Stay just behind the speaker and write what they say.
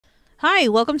Hi,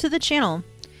 welcome to the channel.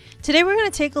 Today we're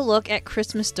going to take a look at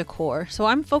Christmas decor. So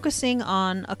I'm focusing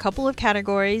on a couple of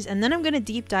categories and then I'm going to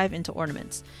deep dive into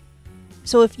ornaments.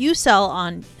 So if you sell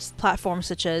on platforms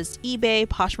such as eBay,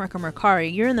 Poshmark, or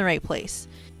Mercari, you're in the right place.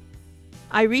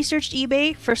 I researched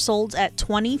eBay for solds at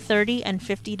 $20, $30, and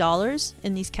 $50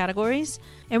 in these categories,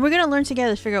 and we're going to learn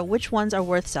together to figure out which ones are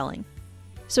worth selling.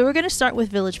 So we're going to start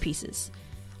with village pieces.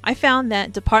 I found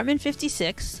that Department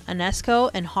 56,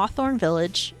 Enesco, and Hawthorne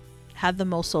Village had the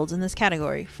most solds in this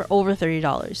category for over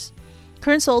 $30.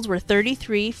 Current solds were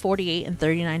 $33, $48, and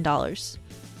 $39.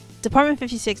 Department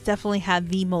 56 definitely had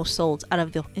the most solds out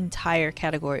of the entire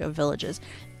category of villages.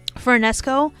 For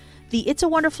Enesco, the It's a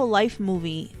Wonderful Life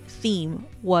movie theme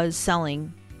was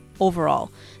selling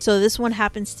overall. So this one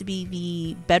happens to be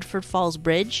the Bedford Falls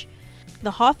Bridge. The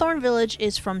Hawthorne Village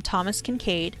is from Thomas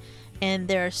Kincaid, and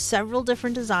there are several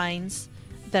different designs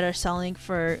that are selling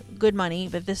for good money,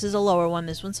 but this is a lower one.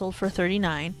 This one sold for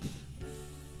 $39.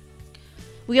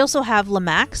 We also have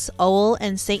Lemax, Owell,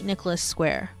 and St. Nicholas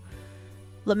Square.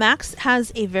 Lemax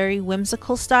has a very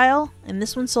whimsical style, and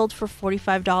this one sold for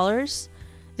 $45.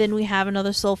 Then we have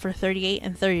another sold for $38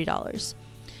 and $30.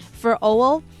 For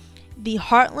Owell, the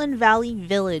Heartland Valley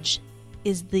Village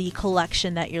is the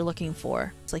collection that you're looking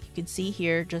for. It's like you can see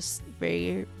here, just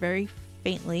very, very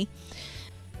faintly.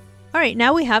 Alright,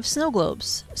 now we have snow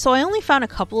globes. So I only found a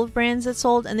couple of brands that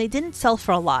sold, and they didn't sell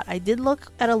for a lot. I did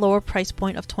look at a lower price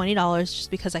point of $20 just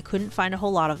because I couldn't find a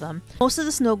whole lot of them. Most of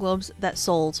the snow globes that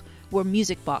sold were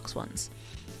music box ones.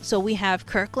 So we have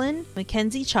Kirkland,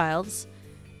 Mackenzie Childs,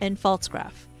 and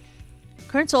Falstaff.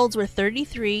 Current solds were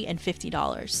 $33 and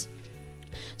 $50.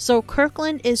 So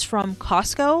Kirkland is from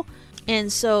Costco, and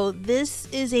so this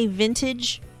is a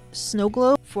vintage snow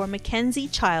globe for Mackenzie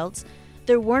Childs.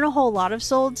 There weren't a whole lot of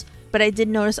solds, but I did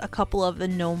notice a couple of the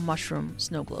no mushroom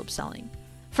snow globes selling.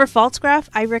 For Falstaff,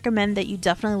 I recommend that you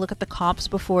definitely look at the comps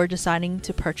before deciding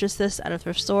to purchase this at a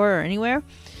thrift store or anywhere.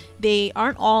 They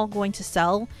aren't all going to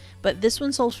sell, but this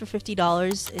one sold for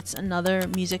 $50. It's another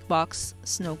music box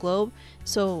snow globe,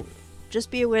 so just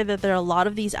be aware that there are a lot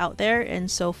of these out there, and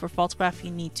so for Falstaff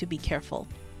you need to be careful.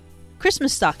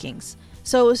 Christmas stockings.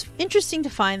 So it was interesting to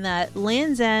find that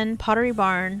Land's End, Pottery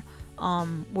Barn,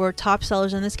 were top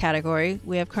sellers in this category.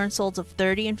 We have current solds of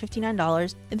 $30 and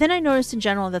 $59. And then I noticed in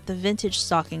general that the vintage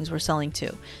stockings were selling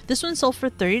too. This one sold for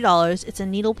 $30. It's a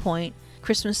needlepoint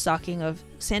Christmas stocking of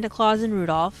Santa Claus and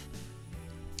Rudolph,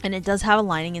 and it does have a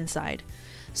lining inside.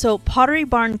 So Pottery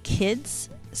Barn Kids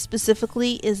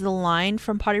specifically is the line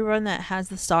from Pottery Barn that has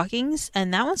the stockings,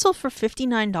 and that one sold for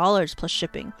 $59 plus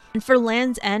shipping. And for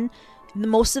Land's End,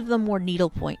 most of them were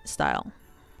needlepoint style.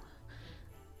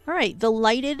 Alright, the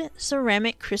lighted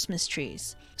ceramic Christmas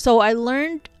trees. So I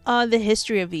learned the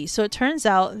history of these. So it turns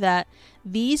out that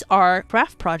these are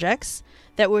craft projects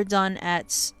that were done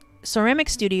at ceramic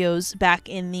studios back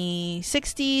in the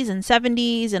 60s and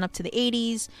 70s and up to the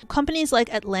 80s. Companies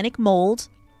like Atlantic Mold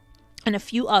and a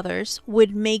few others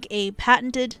would make a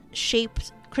patented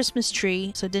shaped Christmas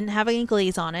tree, so it didn't have any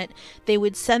glaze on it. They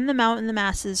would send them out in the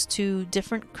masses to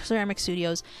different ceramic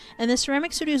studios, and the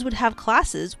ceramic studios would have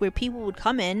classes where people would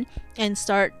come in and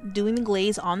start doing the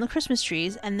glaze on the Christmas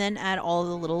trees and then add all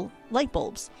the little light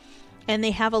bulbs, and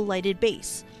they have a lighted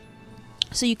base.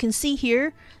 So you can see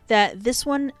here that this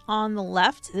one on the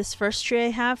left, this first tree I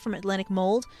have from Atlantic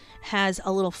Mold, has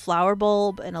a little flower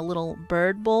bulb and a little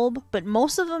bird bulb, but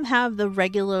most of them have the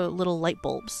regular little light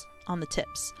bulbs on the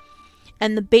tips.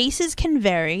 And the bases can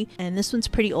vary, and this one's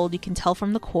pretty old, you can tell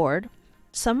from the cord.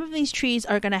 Some of these trees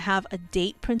are going to have a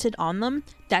date printed on them.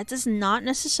 That does not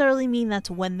necessarily mean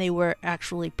that's when they were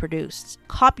actually produced.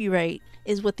 Copyright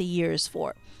is what the year is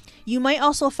for. You might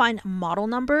also find a model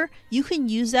number. You can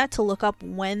use that to look up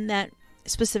when that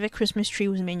specific Christmas tree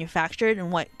was manufactured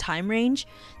and what time range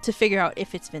to figure out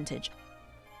if it's vintage.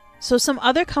 So some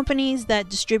other companies that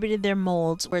distributed their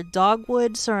molds were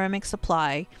Dogwood Ceramic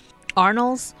Supply,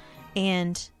 Arnold's,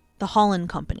 and the Holland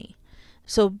Company.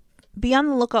 So be on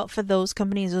the lookout for those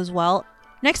companies as well.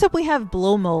 Next up we have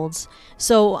blow molds.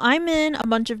 So I'm in a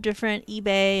bunch of different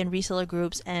eBay and reseller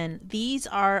groups, and these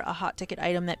are a hot ticket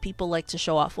item that people like to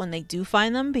show off when they do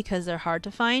find them because they're hard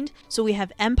to find. So we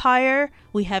have Empire,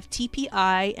 we have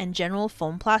TPI, and General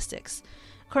Foam Plastics.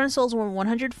 Current solds were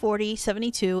 $140,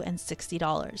 $72, and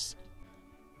 $60.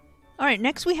 Alright,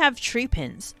 next we have tree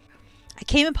pins. I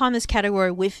came upon this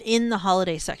category within the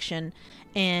holiday section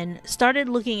and started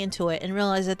looking into it and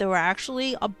realized that there were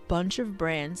actually a bunch of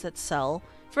brands that sell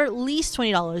for at least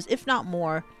 $20, if not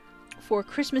more, for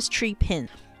Christmas tree pins.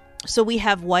 So we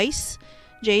have Weiss,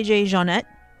 JJ Jeanette,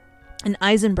 and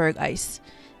Eisenberg Ice.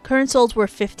 Current solds were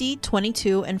 $50,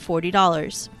 $22, and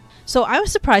 $40. So I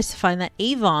was surprised to find that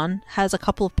Avon has a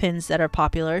couple of pins that are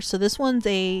popular. So this one's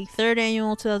a 3rd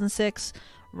annual 2006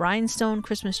 rhinestone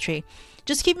Christmas tree.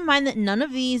 Just keep in mind that none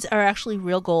of these are actually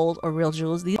real gold or real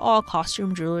jewels. These are all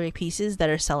costume jewelry pieces that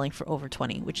are selling for over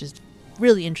 $20, which is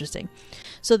really interesting.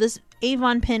 So this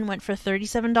Avon pin went for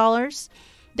 $37.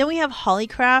 Then we have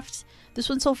Hollycraft. This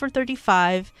one sold for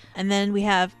 $35. And then we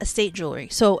have Estate Jewelry.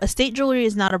 So Estate Jewelry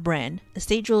is not a brand.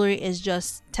 Estate Jewelry is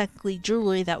just technically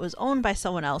jewelry that was owned by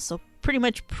someone else. So pretty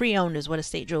much pre-owned is what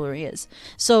Estate Jewelry is.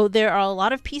 So there are a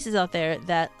lot of pieces out there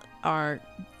that are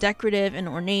decorative and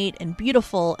ornate and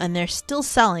beautiful, and they're still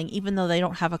selling even though they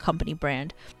don't have a company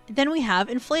brand. Then we have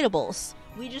inflatables.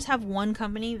 We just have one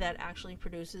company that actually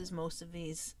produces most of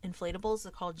these inflatables.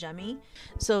 They're called Gemmy.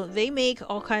 So they make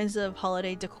all kinds of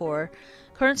holiday decor.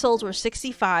 Current solds were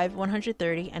 $65,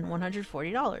 $130, and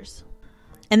 $140.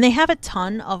 And they have a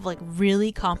ton of like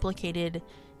really complicated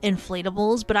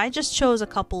inflatables, but I just chose a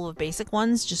couple of basic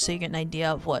ones just so you get an idea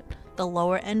of what the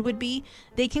lower end would be.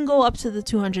 They can go up to the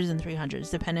 200s and 300s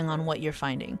depending on what you're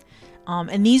finding.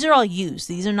 And these are all used.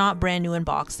 These are not brand new in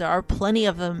box. There are plenty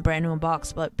of them brand new in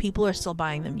box, but people are still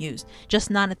buying them used, just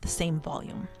not at the same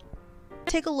volume.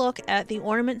 Take a look at the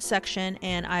ornament section,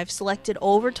 and I've selected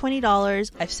over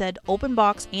 $20. I've said open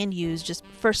box and used. Just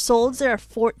for solds, there are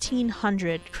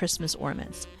 1,400 Christmas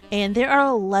ornaments, and there are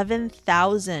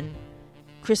 11,000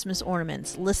 Christmas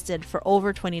ornaments listed for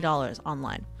over $20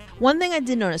 online. One thing I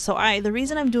did notice, the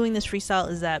reason I'm doing this freestyle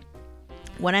is that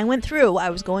when I went through, I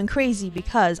was going crazy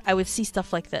because I would see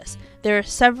stuff like this. There are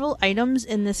several items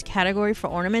in this category for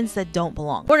ornaments that don't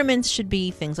belong. Ornaments should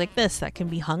be things like this that can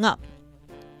be hung up.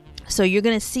 So you're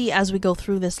going to see as we go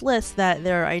through this list that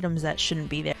there are items that shouldn't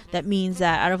be there. That means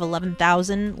that out of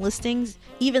 11,000 listings,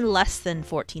 even less than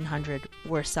 1,400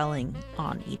 were selling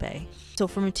on eBay. So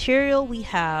for material, we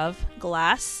have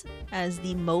glass as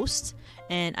the most.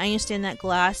 And I understand that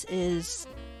glass is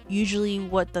usually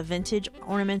what the vintage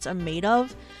ornaments are made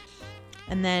of.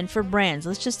 And then for brands,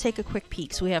 let's just take a quick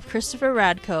peek. So we have Christopher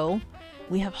Radko,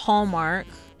 we have Hallmark,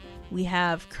 we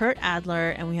have Kurt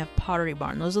Adler, and we have Pottery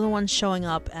Barn. Those are the ones showing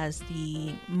up as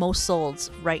the most solds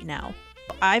right now.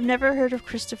 I've never heard of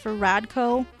Christopher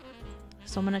Radko,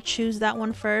 so I'm going to choose that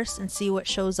one first and see what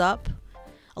shows up.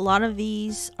 A lot of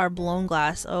these are blown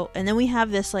glass. Oh, and then we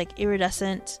have this like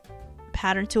iridescent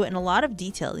pattern to it and a lot of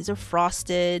detail. These are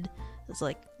frosted. There's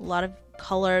like a lot of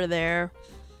color there.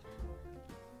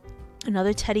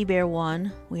 Another teddy bear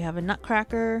one. We have a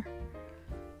nutcracker.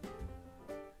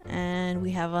 And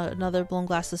we have another blown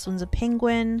glass. This one's a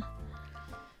penguin.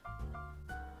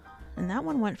 And that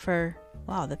one went for,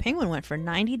 wow, the penguin went for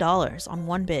 $90 on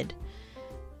one bid.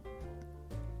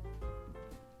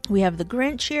 We have the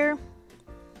Grinch here.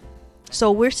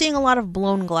 So we're seeing a lot of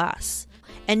blown glass.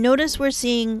 And notice we're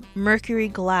seeing mercury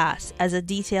glass as a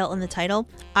detail in the title.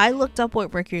 I looked up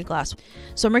what mercury glass.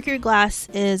 So mercury glass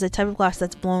is a type of glass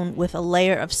that's blown with a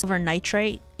layer of silver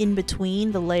nitrate in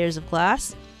between the layers of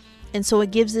glass. And so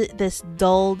it gives it this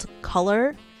dulled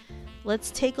color. Let's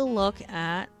take a look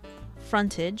at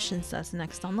frontage since that's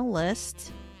next on the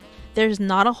list. There's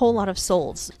not a whole lot of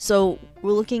solds. So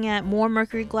we're looking at more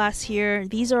mercury glass here.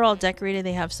 These are all decorated.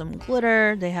 They have some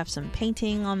glitter. They have some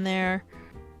painting on there.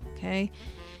 Okay.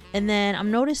 And then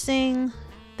I'm noticing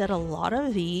that a lot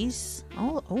of these,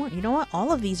 oh, you know what?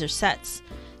 All of these are sets.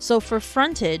 So for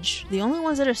frontage, the only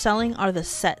ones that are selling are the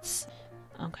sets.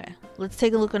 Okay, let's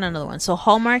take a look at another one. So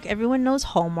Hallmark, everyone knows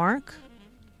Hallmark.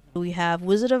 We have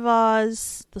Wizard of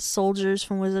Oz, the soldiers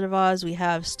from Wizard of Oz. We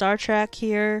have Star Trek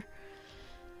here.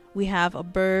 We have a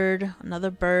bird,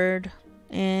 another bird.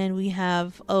 And we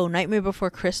have, Nightmare Before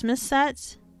Christmas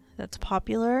set. That's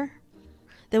popular.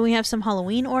 Then we have some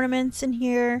Halloween ornaments in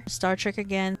here. Star Trek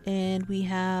again. And we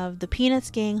have the Peanuts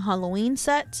Gang Halloween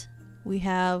set. We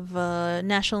have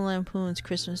National Lampoon's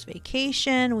Christmas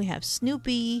Vacation. We have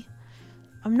Snoopy.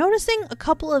 I'm noticing a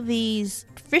couple of these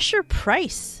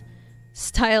Fisher-Price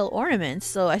style ornaments.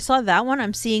 So I saw that one.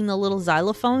 I'm seeing the little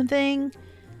xylophone thing.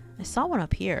 I saw one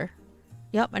up here.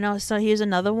 Yep, I know. So here's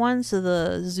another one. So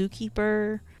the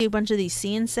Zookeeper. A bunch of these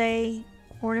CNC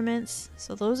ornaments.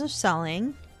 So those are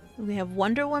selling. We have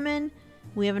Wonder Woman.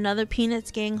 We have another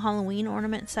Peanuts Gang Halloween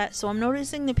ornament set. So I'm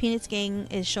noticing the Peanuts Gang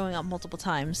is showing up multiple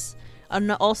times.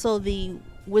 And also the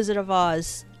Wizard of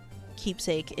Oz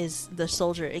keepsake is the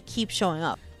soldier. It keeps showing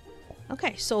up.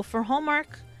 Okay, so for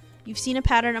Hallmark, you've seen a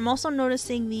pattern. I'm also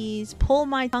noticing these pull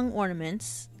my tongue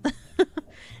ornaments.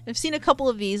 I've seen a couple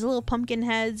of these, little pumpkin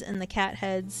heads and the cat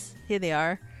heads. Here they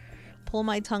are. Pull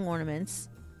my tongue ornaments.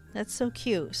 That's so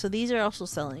cute. So these are also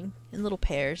selling in little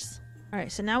pairs.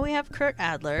 Alright, so now we have Kurt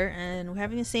Adler, and we're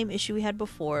having the same issue we had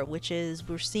before, which is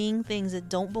we're seeing things that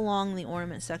don't belong in the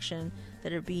ornament section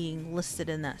that are being listed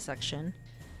in that section.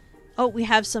 Oh, we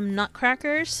have some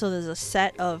nutcrackers. So there's a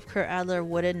set of Kurt Adler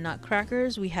wooden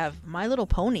nutcrackers. We have My Little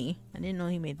Pony. I didn't know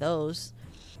he made those.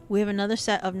 We have another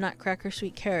set of Nutcracker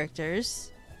Suite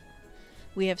characters.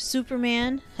 We have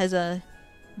Superman, has a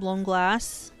blown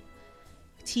glass.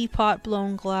 Teapot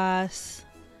blown glass.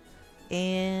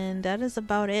 And that is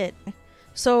about it.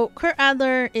 So Kurt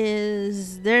Adler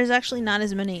there's actually not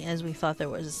as many as we thought there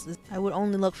was. I would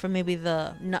only look for maybe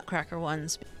the Nutcracker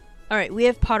ones. Alright, we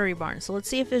have Pottery Barn. So let's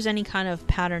see if there's any kind of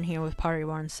pattern here with Pottery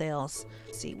Barn sales.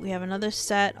 Let's see, we have another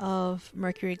set of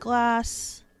Mercury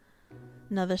glass.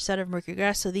 Another set of Mercury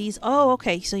glass. So these, oh,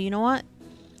 okay. So you know what?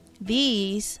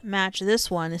 These match this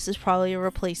one. This is probably a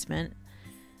replacement.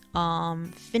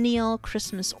 Finial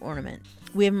Christmas ornament.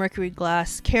 We have Mercury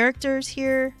glass characters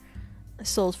here.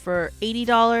 Sold for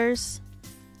 $80.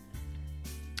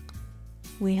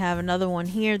 We have another one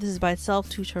here. This is by itself,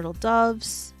 2 turtle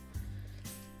doves.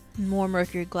 More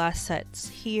Mercury glass sets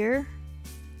here.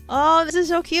 Oh, this is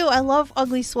so cute. I love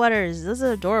ugly sweaters. This is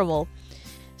adorable.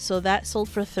 So that sold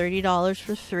for $30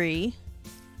 for 3.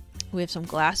 We have some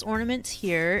glass ornaments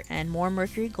here and more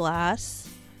Mercury glass.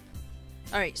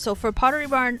 Alright, so for Pottery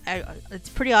Barn, it's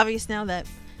pretty obvious now that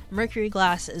Mercury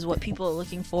glass is what people are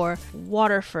looking for.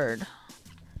 Waterford.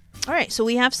 Alright, so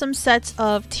we have some sets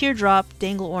of teardrop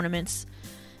dangle ornaments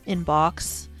in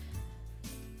box.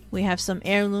 We have some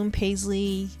heirloom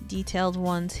paisley detailed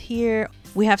ones here.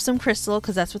 We have some crystal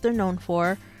because that's what they're known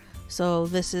for. So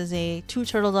this is a 2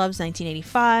 turtle doves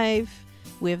 1985.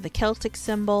 We have the Celtic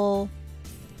symbol.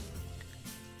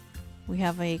 We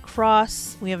have a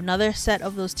cross. We have another set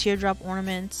of those teardrop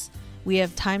ornaments. We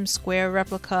have Times Square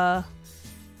replica.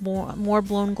 More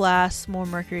blown glass, more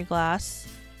Mercury glass.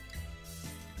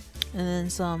 And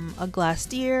then a glass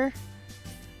deer.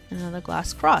 And another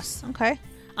glass cross. Okay.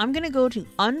 I'm going to go to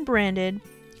unbranded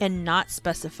and not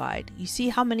specified. You see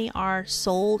how many are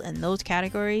sold in those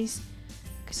categories?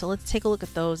 Okay, so let's take a look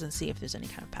at those and see if there's any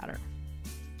kind of pattern.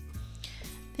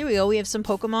 Here we go. We have some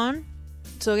Pokemon.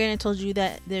 So again, I told you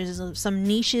that there's some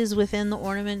niches within the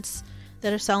ornaments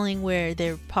that are selling where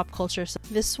they're pop culture. So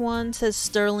this one says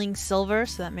sterling silver,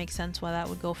 so that makes sense why that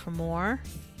would go for more.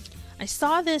 I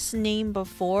saw this name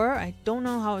before. I don't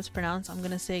know how it's pronounced. I'm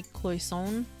gonna say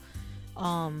cloisonne.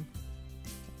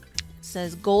 It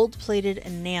says gold-plated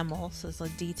enamel, so it's a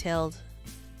detailed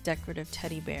decorative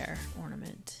teddy bear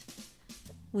ornament.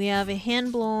 We have a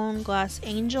hand-blown glass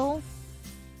angel.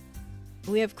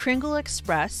 We have Kringle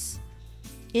Express.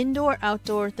 Indoor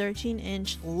outdoor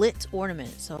 13-inch lit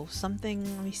ornament. So something,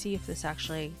 let me see if this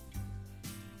actually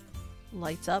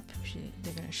lights up.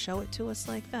 They're going to show it to us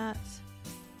like that.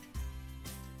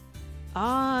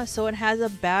 Ah, so it has a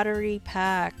battery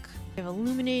pack. We have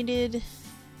illuminated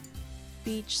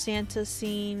beach Santa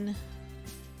scene.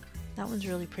 That one's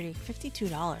really pretty.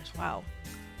 $52. Wow.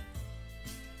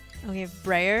 We have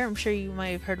Breyer. I'm sure you might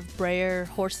have heard of Breyer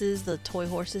horses, the toy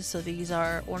horses. So these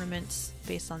are ornaments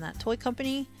based on that toy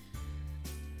company.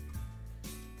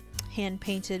 Hand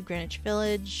painted Greenwich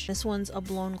Village. This one's a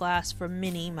blown glass for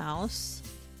Minnie Mouse.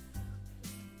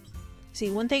 See,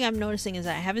 one thing I'm noticing is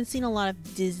that I haven't seen a lot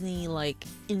of Disney like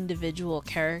individual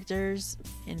characters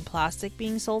in plastic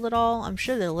being sold at all. I'm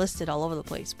sure they're listed all over the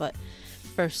place, but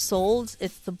for sold,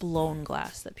 it's the blown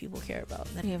glass that people care about.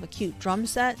 Then we have a cute drum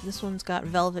set. This one's got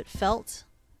velvet felt.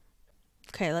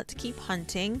 Okay, let's keep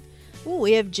hunting. Ooh,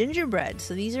 we have gingerbread.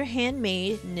 So these are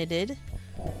handmade, knitted.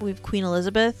 We have Queen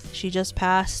Elizabeth. She just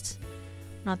passed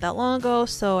not that long ago,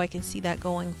 so I can see that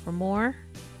going for more.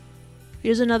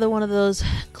 Here's another one of those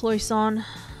cloisonne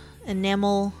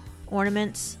enamel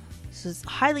ornaments. This is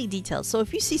highly detailed. So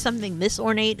if you see something this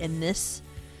ornate and this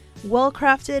well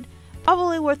crafted,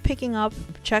 probably worth picking up.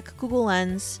 Check Google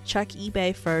Lens, check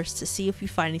eBay first to see if you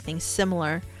find anything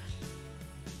similar.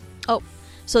 Oh,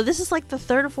 so this is like the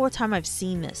 3rd or 4th time I've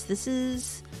seen this. This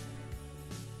is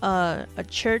a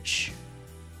church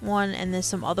one, and there's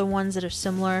some other ones that are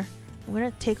similar. I'm gonna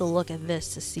take a look at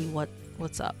this to see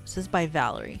what's up. This is by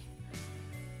Valerie.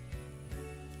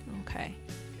 Okay,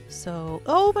 so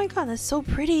oh my god, that's so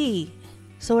pretty.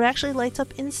 So it actually lights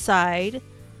up inside.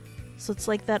 So it's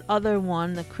like that other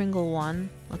one, the Kringle one.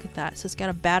 Look at that. So it's got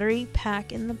a battery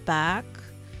pack in the back.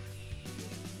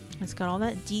 It's got all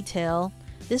that detail.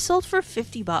 This sold for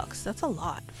 $50. That's a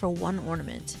lot for one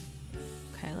ornament.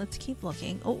 Okay, let's keep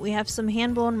looking. Oh, we have some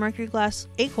hand-blown Mercury glass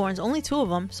acorns. Only 2 of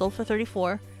them. Sold for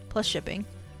 $34 plus shipping.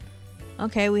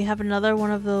 Okay, we have another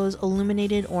one of those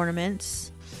illuminated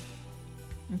ornaments.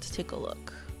 Let's take a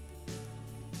look.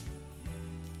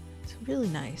 It's really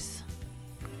nice.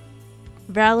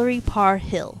 Valerie Parr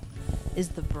Hill is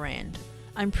the brand.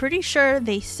 I'm pretty sure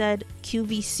they said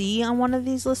QVC on one of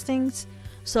these listings.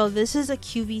 So this is a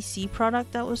QVC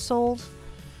product that was sold.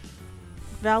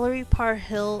 Valerie Parr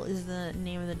Hill is the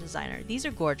name of the designer. These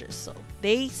are gorgeous. So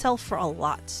they sell for a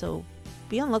lot. So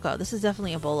be on the lookout. This is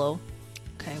definitely a bolo.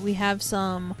 Okay, we have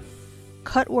some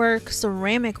cutwork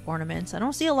ceramic ornaments. I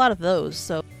don't see a lot of those.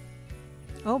 So,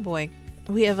 oh boy.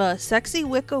 We have a sexy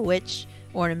Wicca witch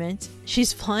ornament.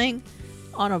 She's flying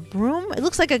on a broom. It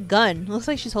looks like a gun. It looks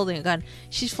like she's holding a gun.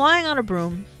 She's flying on a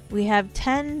broom. We have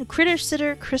 10 Critter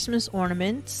Sitter Christmas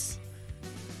ornaments.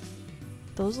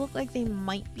 Those look like they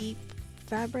might be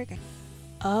fabric.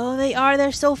 Oh, they are.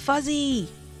 They're so fuzzy.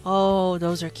 Oh,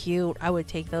 those are cute. I would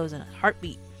take those in a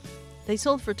heartbeat. They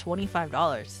sold for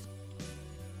 $25.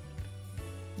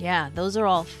 Yeah, those are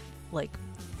all like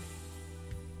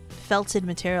felted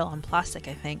material on plastic,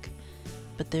 I think.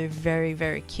 But they're very,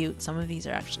 very cute. Some of these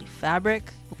are actually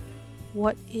fabric.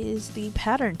 What is the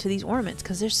pattern to these ornaments?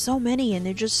 Because there's so many and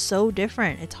they're just so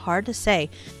different. It's hard to say.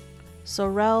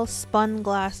 Sorel spun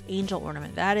glass angel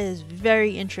ornament. That is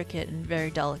very intricate and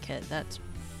very delicate. That's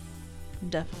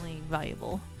definitely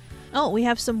valuable. Oh, we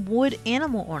have some wood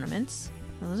animal ornaments.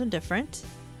 Those are different.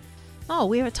 Oh,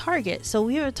 we have a Target. So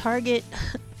we have a Target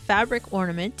fabric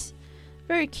ornament.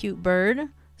 Very cute bird.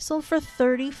 Sold for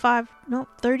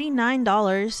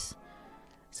 $39. It's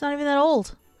not even that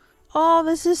old. Oh,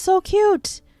 this is so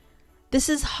cute. This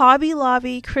is Hobby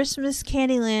Lobby Christmas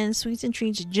Candyland Sweets and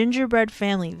Treats Gingerbread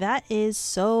Family. That is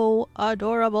so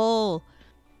adorable.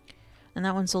 And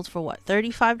that one sold for what?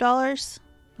 $35?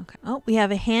 Okay. Oh, we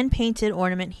have a hand-painted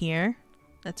ornament here.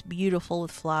 That's beautiful with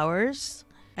flowers.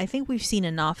 I think we've seen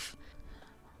enough.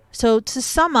 So to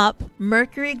sum up,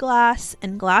 mercury glass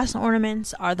and glass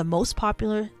ornaments are the most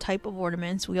popular type of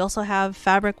ornaments. We also have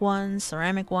fabric ones,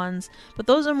 ceramic ones, but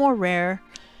those are more rare.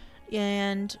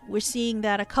 And we're seeing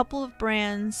that a couple of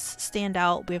brands stand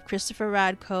out. We have Christopher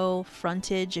Radko,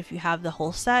 Frontage if you have the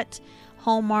whole set,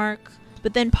 Hallmark,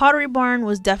 but then Pottery Barn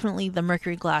was definitely the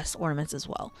mercury glass ornaments as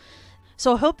well.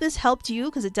 So I hope this helped you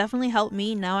because it definitely helped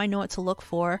me. Now I know what to look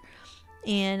for.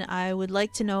 And I would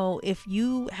like to know if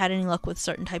you had any luck with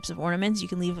certain types of ornaments. You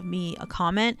can leave me a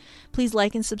comment. Please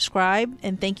like and subscribe,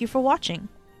 and thank you for watching.